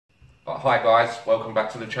Hi guys, welcome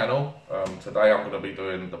back to the channel. Today I'm going to be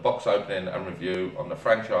doing the box opening and review on the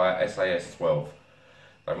Franchi SAS 12.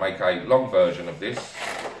 They make a long version of this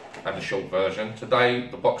and a short version. Today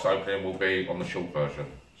the box opening will be on the short version.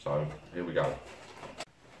 So here we go.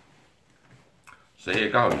 So here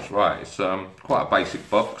goes. Right, it's quite a basic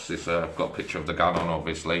box. It's got a picture of the gun on,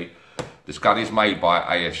 obviously. This gun is made by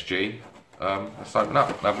ASG. Let's open up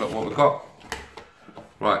and have a look what we've got.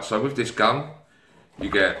 Right, so with this gun you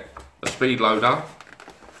get a speed loader,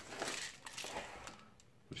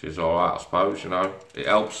 which is alright, I suppose. You know, it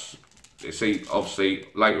helps. You see, obviously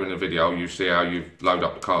later in the video you see how you load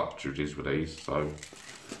up the cartridges with these, so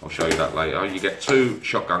I'll show you that later. You get 2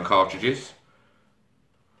 shotgun cartridges.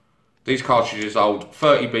 These cartridges hold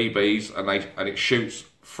 30 BBs and it shoots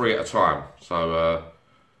 3 at a time, so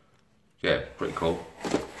yeah, pretty cool.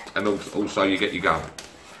 And also you get your gun.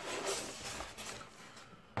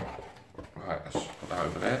 Right, let's put that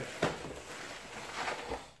over there.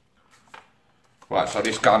 Right, so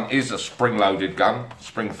this gun is a spring-loaded gun,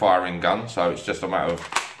 spring-firing gun, so it's just a matter of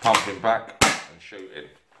pumping back and shooting.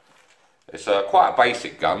 It's quite a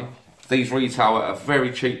basic gun. These retail at a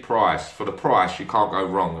very cheap price. For the price, you can't go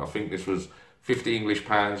wrong. I think this was 50 English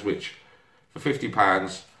pounds, which for £50,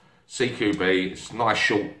 CQB, it's nice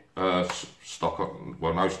short stock,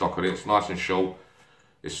 well, no stock on it, it's nice and short.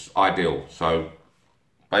 It's ideal. So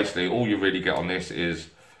basically, all you really get on this is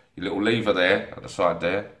your little lever there at the side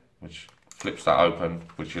there, which flips that open,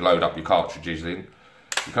 which you load up your cartridges in.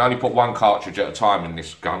 You can only put 1 cartridge at a time in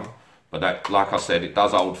this gun, but that, like I said, it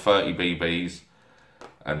does hold 30 BBs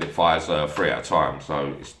and it fires 3 at a time.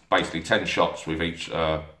 So it's basically 10 shots with each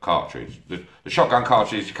cartridge. The shotgun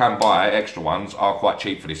cartridges you can buy, extra ones, are quite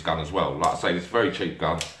cheap for this gun as well. Like I say, it's a very cheap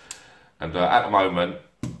gun. And at the moment,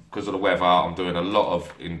 because of the weather, I'm doing a lot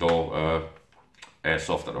of indoor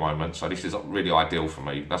airsoft at the moment, so this is really ideal for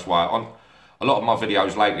me. That's why on a lot of my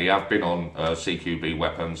videos lately I've been on CQB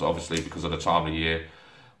weapons, obviously because of the time of year.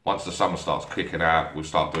 Once the summer starts kicking out, we'll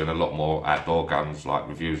start doing a lot more outdoor guns, like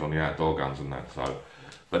reviews on the outdoor guns and that. So,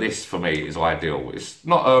 but this for me is ideal. It's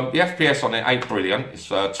not the FPS on it ain't brilliant. It's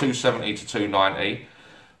 270 to 290,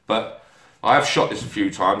 but I have shot this a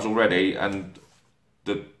few times already, and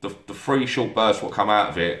the 3 short bursts what come out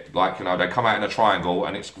of it, like, you know, they come out in a triangle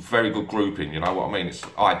and it's very good grouping, you know what I mean? It's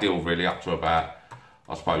ideal really up to about,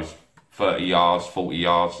 I suppose, 30 yards, 40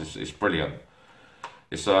 yards. It's brilliant.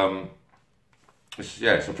 It's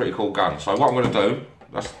yeah, it's a pretty cool gun. So what I'm going to do,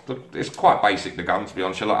 it's quite basic, the gun, to be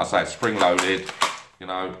honest. Like I say, it's spring loaded, you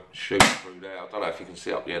know, shoot through there. I don't know if you can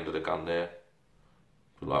see up the end of the gun there,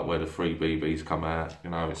 but like where the 3 BBs come out, you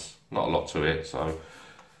know, it's not a lot to it. So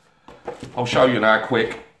I'll show you now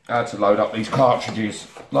quick how to load up these cartridges.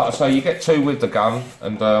 Like I say, you get 2 with the gun,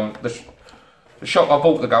 and the shop I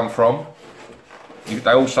bought the gun from,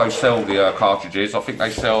 they also sell the cartridges. I think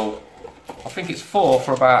they sell, I think it's 4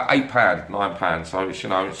 for about £8, £9. So it's, you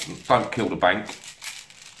know, it's, don't kill the bank.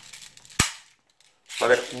 So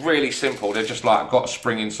they're really simple. They're just like got a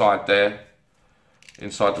spring inside there,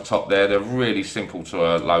 inside the top there. They're really simple to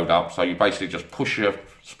load up. So you basically just push your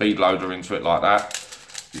speed loader into it like that.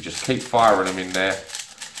 You just keep firing them in there,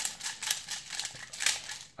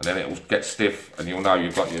 and then it will get stiff, and you'll know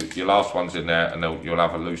you've got your last ones in there, and you'll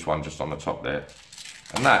have a loose one just on the top there.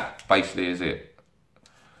 And that basically is it.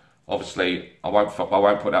 Obviously, I won't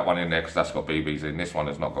put that one in there because that's got BBs in. This one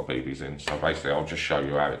has not got BBs in. So basically, I'll just show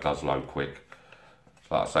you how it does load quick.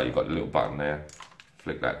 So like I say, you've got the little button there.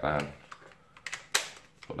 Flick that down.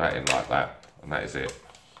 Put that in like that, and that is it.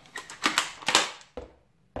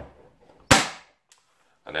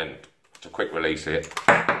 And then to quick release it,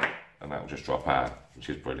 and that will just drop out, which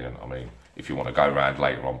is brilliant. I mean, if you want to go around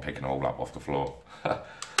later on picking it all up off the floor.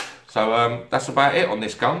 So that's about it on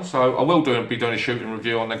this gun. So I will be doing a shooting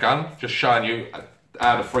review on the gun, just showing you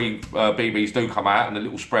how the 3 BBs do come out and the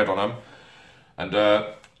little spread on them. And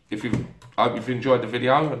I hope you've enjoyed the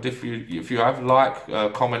video, and if you have,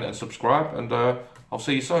 like, comment and subscribe, and I'll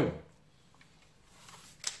see you soon.